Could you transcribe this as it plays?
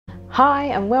Hi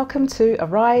and welcome to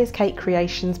Arise Cake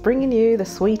Creations, bringing you the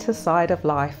sweeter side of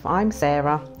life. I'm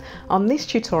Sarah. On this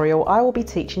tutorial I will be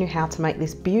teaching you how to make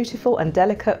this beautiful and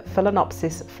delicate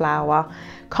Phalaenopsis flower,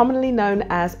 commonly known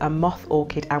as a moth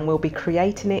orchid, and we'll be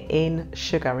creating it in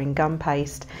sugar, in gum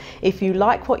paste. If you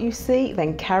like what you see,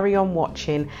 then carry on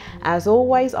watching. As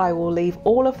always, I will leave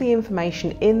all of the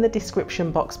information in the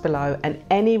description box below and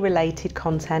any related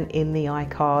content in the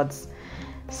iCards.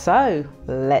 So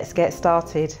let's get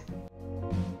started.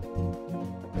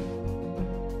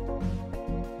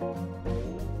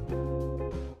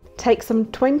 Take some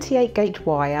 28 gauge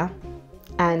wire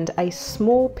and a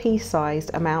small pea-sized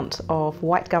amount of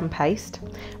white gum paste,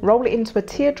 roll it into a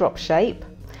teardrop shape,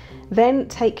 then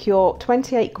take your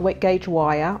 28 gauge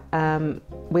wire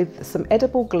with some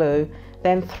edible glue,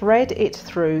 then thread it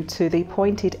through to the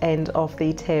pointed end of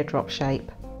the teardrop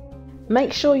shape.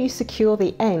 Make sure you secure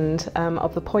the end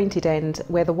of the pointed end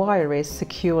where the wire is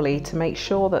securely to make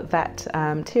sure that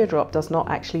teardrop does not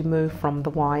actually move from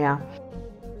the wire.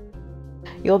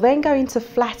 You're then going to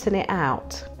flatten it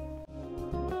out.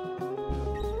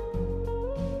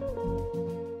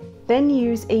 Then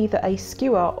use either a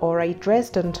skewer or a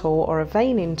Dresden tool or a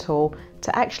veining tool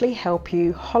to actually help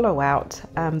you hollow out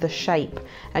the shape.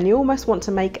 And you almost want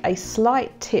to make a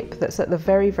slight tip that's at the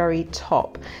very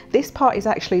top. This part of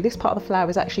the flower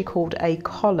is actually called a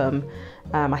column.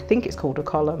 I think it's called a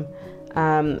column.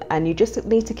 And you just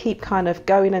need to keep kind of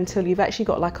going until you've actually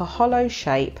got like a hollow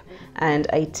shape and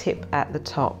a tip at the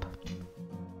top.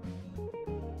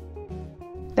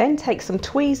 Then take some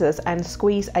tweezers and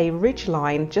squeeze a ridge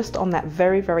line just on that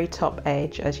very top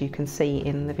edge, as you can see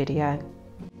in the video.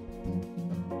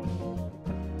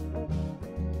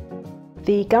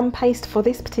 The gum paste for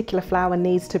this particular flower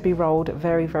needs to be rolled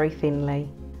very thinly.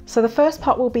 So the first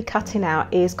part we'll be cutting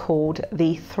out is called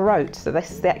the throat. So this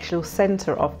is the actual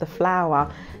center of the flower.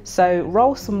 So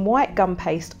roll some white gum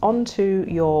paste onto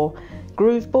your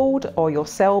groove board or your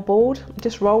cell board.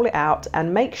 Just roll it out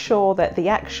and make sure that the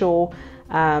actual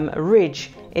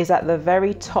ridge is at the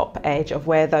very top edge of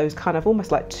where those kind of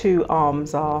almost like two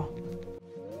arms are.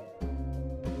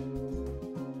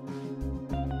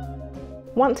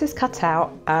 Once it's cut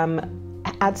out,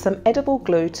 add some edible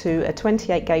glue to a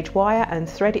 28 gauge wire and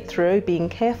thread it through, being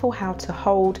careful how to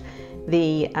hold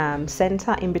the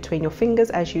center in between your fingers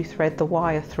as you thread the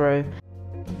wire through.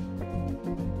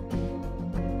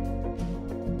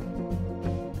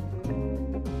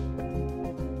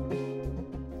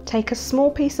 Take a small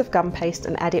piece of gum paste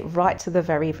and add it right to the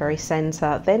very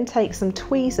center. Then take some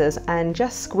tweezers and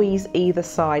just squeeze either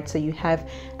side so you have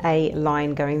a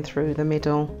line going through the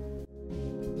middle.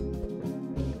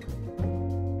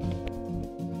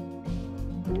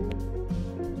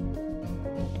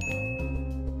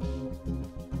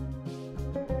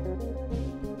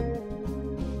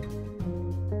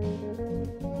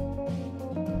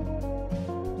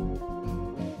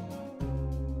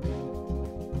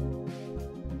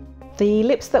 The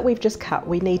lips that we've just cut,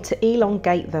 we need to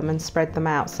elongate them and spread them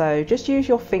out. So just use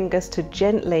your fingers to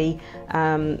gently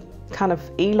kind of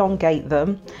elongate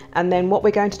them. And then what we're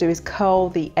going to do is curl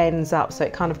the ends up so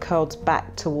it kind of curls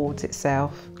back towards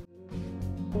itself.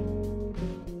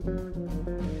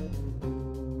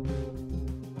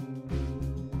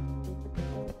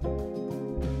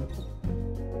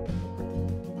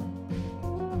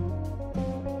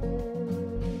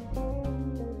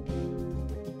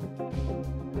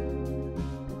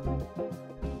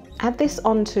 Add this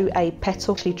onto a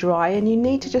petal to dry, and you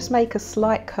need to just make a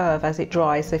slight curve as it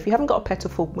dries. So if you haven't got a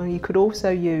petal former, you could also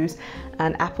use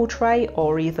an apple tray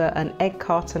or either an egg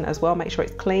carton as well. Make sure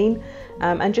it's clean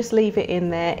and just leave it in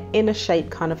there in a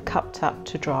shape kind of cupped up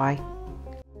to dry.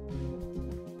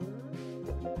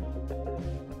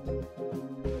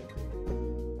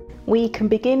 We can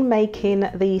begin making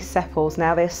the sepals.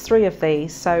 Now there's 3 of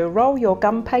these, so roll your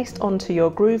gum paste onto your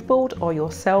groove board or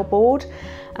your cell board.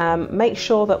 Make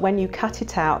sure that when you cut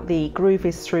it out, the groove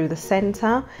is through the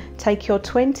center. Take your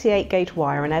 28 gauge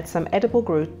wire and add some edible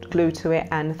glue to it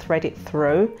and thread it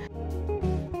through.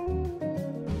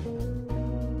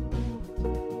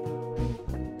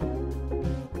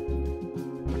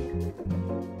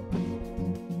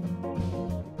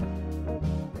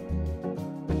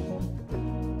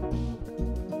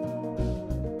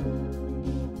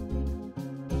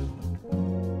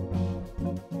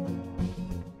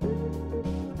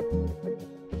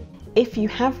 If you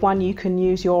have one, you can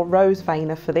use your rose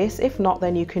veiner for this. If not,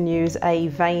 then you can use a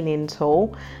veining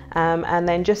tool and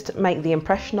then just make the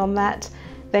impression on that.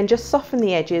 Then just soften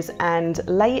the edges and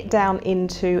lay it down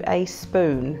into a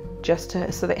spoon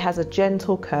so that it has a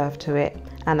gentle curve to it,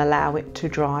 and allow it to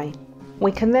dry.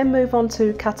 We can then move on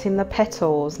to cutting the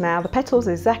petals. Now the petals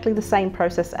is exactly the same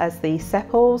process as the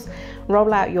sepals.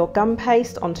 Roll out your gum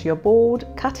paste onto your board,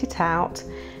 cut it out,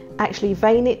 actually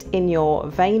vein it in your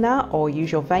veiner or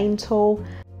use your vein tool.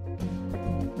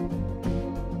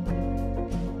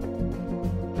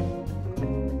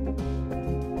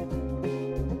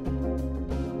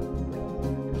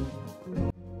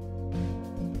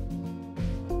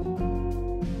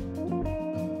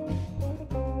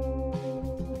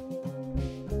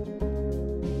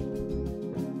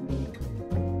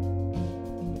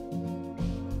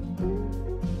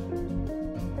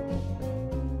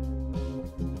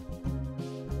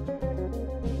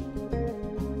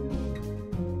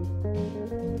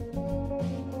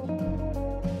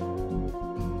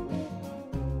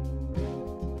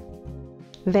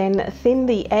 Then thin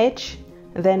the edge,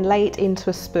 then lay it into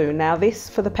a spoon. Now this,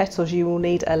 for the petals, you will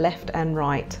need a left and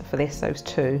right for this, those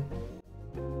two.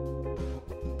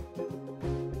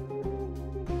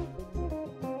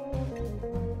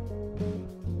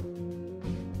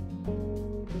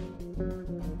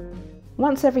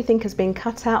 Once everything has been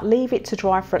cut out, leave it to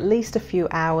dry for at least a few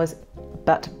hours,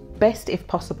 but best if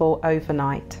possible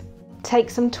overnight.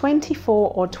 Take some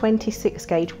 24 or 26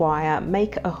 gauge wire,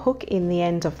 make a hook in the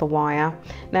end of the wire.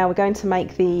 Now we're going to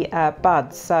make the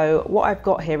buds. So what I've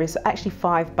got here is actually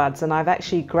 5 buds, and I've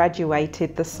actually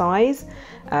graduated the size,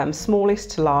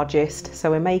 smallest to largest.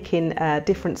 So we're making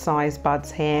different size buds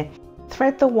here.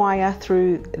 Thread the wire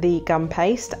through the gum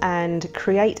paste and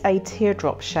create a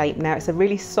teardrop shape. Now it's a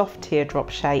really soft teardrop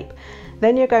shape.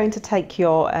 Then you're going to take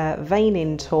your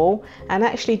veining tool and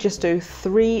actually just do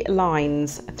 3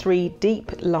 lines, 3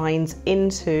 deep lines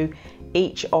into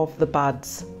each of the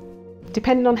buds.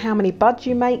 Depending on how many buds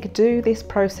you make, do this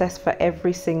process for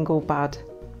every single bud.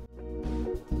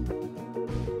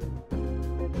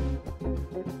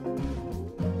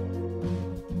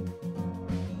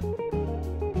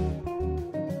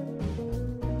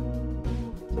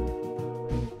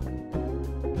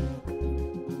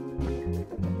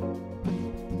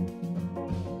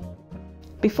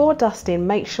 Before dusting,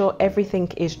 make sure everything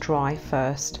is dry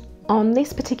first. On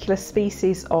this particular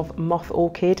species of moth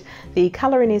orchid, the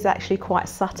colouring is actually quite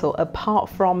subtle, apart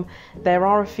from there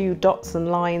are a few dots and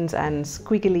lines and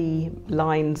squiggly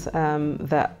lines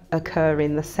that occur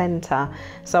in the centre.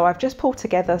 So I've just pulled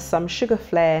together some sugar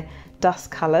flare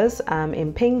dust colours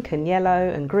in pink and yellow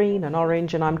and green and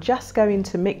orange, and I'm just going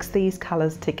to mix these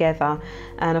colours together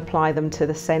and apply them to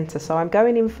the centre. So I'm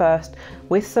going in first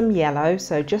with some yellow,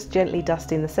 so just gently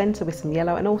dusting the centre with some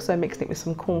yellow, and also mixing it with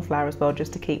some cornflower as well,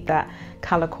 just to keep that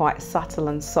colour quite subtle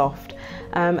and soft,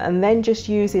 and then just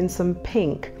using some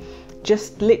pink,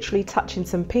 just literally touching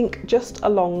some pink just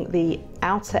along the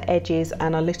outer edges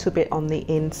and a little bit on the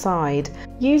inside.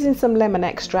 Using some lemon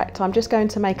extract, I'm just going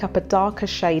to make up a darker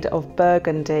shade of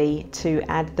burgundy to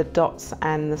add the dots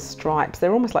and the stripes.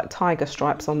 They're almost like tiger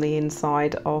stripes on the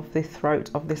inside of the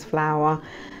throat of this flower.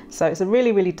 So it's a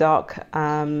really, really dark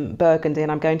burgundy,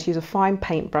 and I'm going to use a fine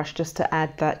paintbrush just to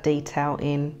add that detail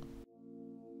in.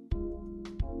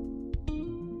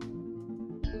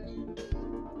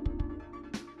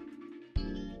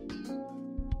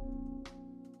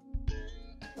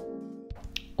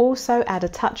 Also add a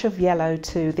touch of yellow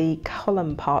to the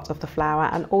column part of the flower,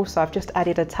 and also I've just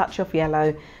added a touch of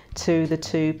yellow to the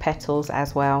 2 petals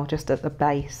as well, just at the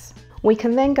base. We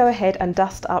can then go ahead and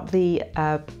dust up the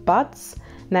buds.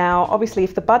 Now obviously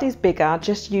if the bud is bigger,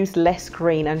 just use less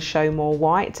green and show more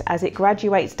white. As it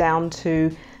graduates down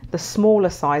to the smaller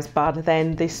size bud,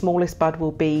 then the smallest bud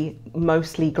will be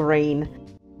mostly green.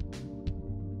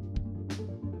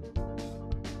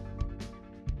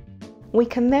 We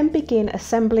can then begin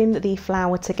assembling the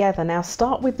flower together. Now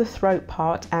start with the throat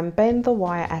part and bend the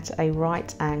wire at a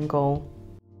right angle.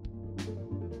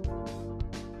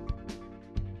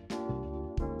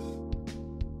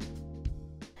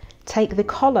 Take the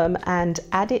column and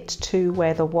add it to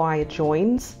where the wire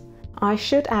joins. I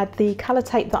should add the colour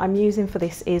tape that I'm using for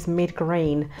this is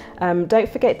mid-green. Don't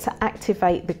forget to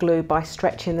activate the glue by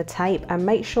stretching the tape, and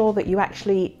make sure that you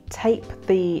actually tape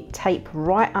the tape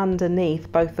right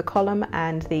underneath both the column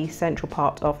and the central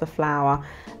part of the flower.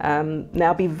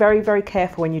 Now be very, very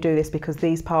careful when you do this, because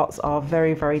these parts are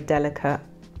very, very delicate.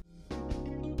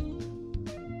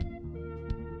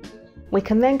 We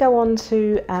can then go on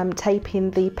to taping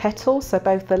the petals, so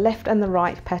both the left and the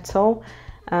right petal.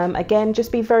 Again,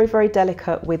 just be very, very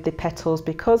delicate with the petals,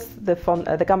 because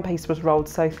the gum paste was rolled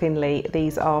so thinly.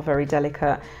 These are very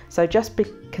delicate, so just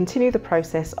continue the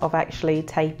process of actually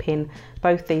taping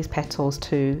both these petals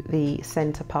to the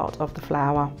centre part of the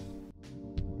flower.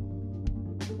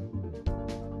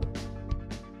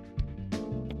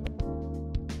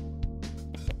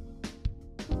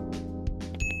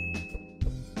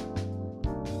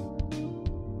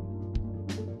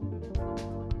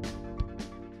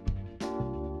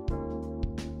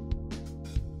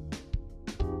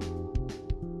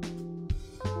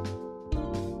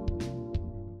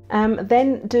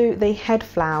 Then do the head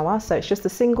flower, so it's just a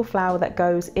single flower that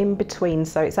goes in between,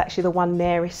 so it's actually the one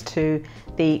nearest to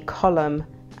the column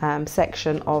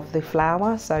section of the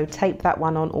flower, so tape that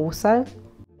one on also.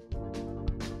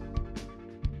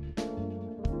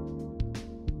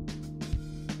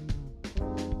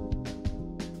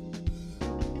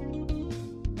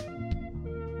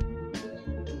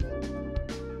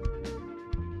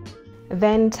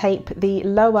 Then tape the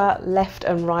lower left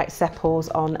and right sepals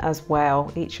on as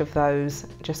well. Each of those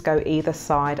just go either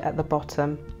side at the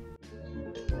bottom.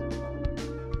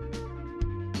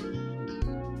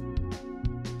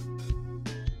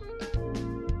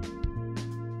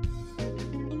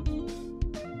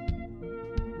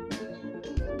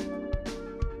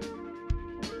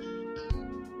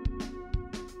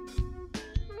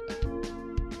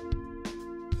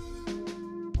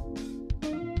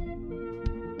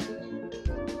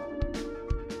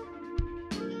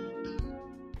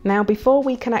 Now before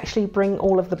we can actually bring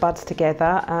all of the buds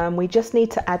together, we just need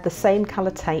to add the same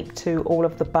colour tape to all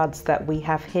of the buds that we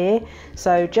have here.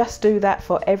 So just do that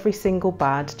for every single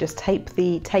bud. Just tape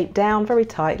the tape down very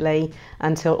tightly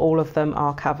until all of them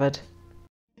are covered.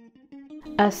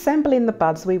 Assembling the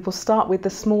buds, we will start with the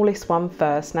smallest one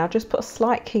first. Now just put a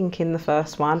slight kink in the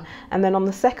first one, and then on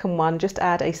the second one just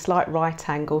add a slight right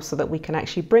angle so that we can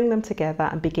actually bring them together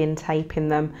and begin taping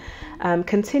them.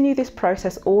 Continue this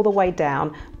process all the way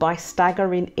down by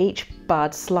staggering each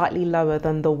bud slightly lower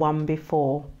than the one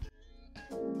before.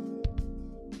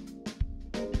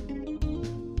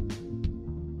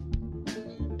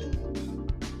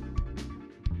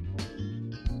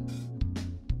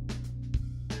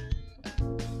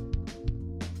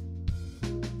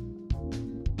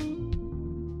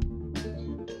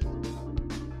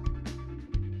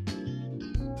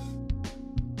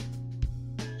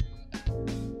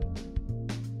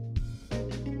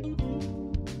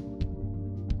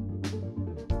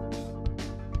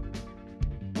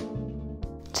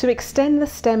 To extend the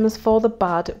stems for the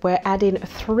bud, we're adding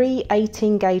 3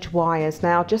 18 gauge wires.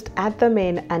 Now just add them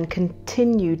in and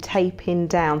continue taping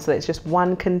down so that it's just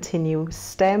one continuous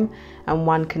stem and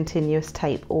one continuous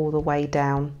tape all the way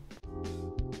down.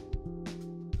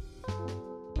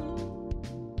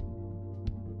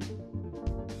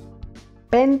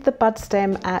 Bend the bud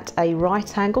stem at a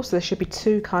right angle, so there should be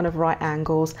 2 kind of right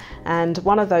angles, and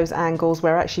one of those angles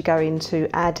we're actually going to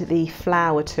add the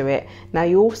flower to it. Now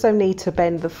you also need to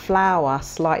bend the flower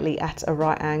slightly at a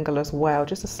right angle as well,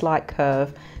 just a slight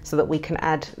curve, so that we can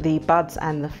add the buds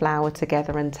and the flower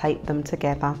together and tape them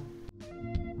together.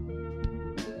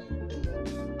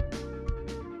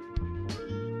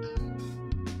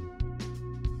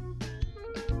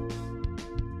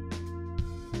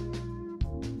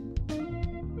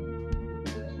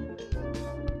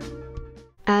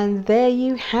 And there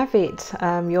you have it,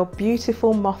 your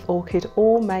beautiful moth orchid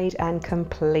all made and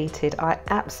completed. I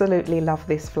absolutely love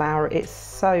this flower. It's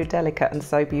so delicate and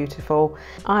so beautiful.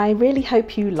 I really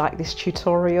hope you like this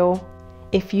tutorial.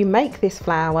 If you make this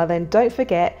flower, then don't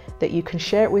forget that you can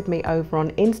share it with me over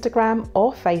on Instagram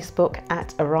or Facebook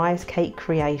at Arise Cake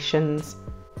Creations.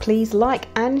 Please like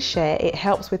and share, it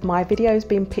helps with my videos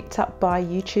being picked up by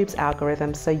YouTube's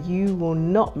algorithm, so you will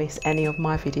not miss any of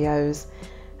my videos.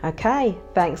 Okay,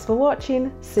 thanks for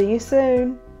watching. See you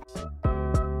soon.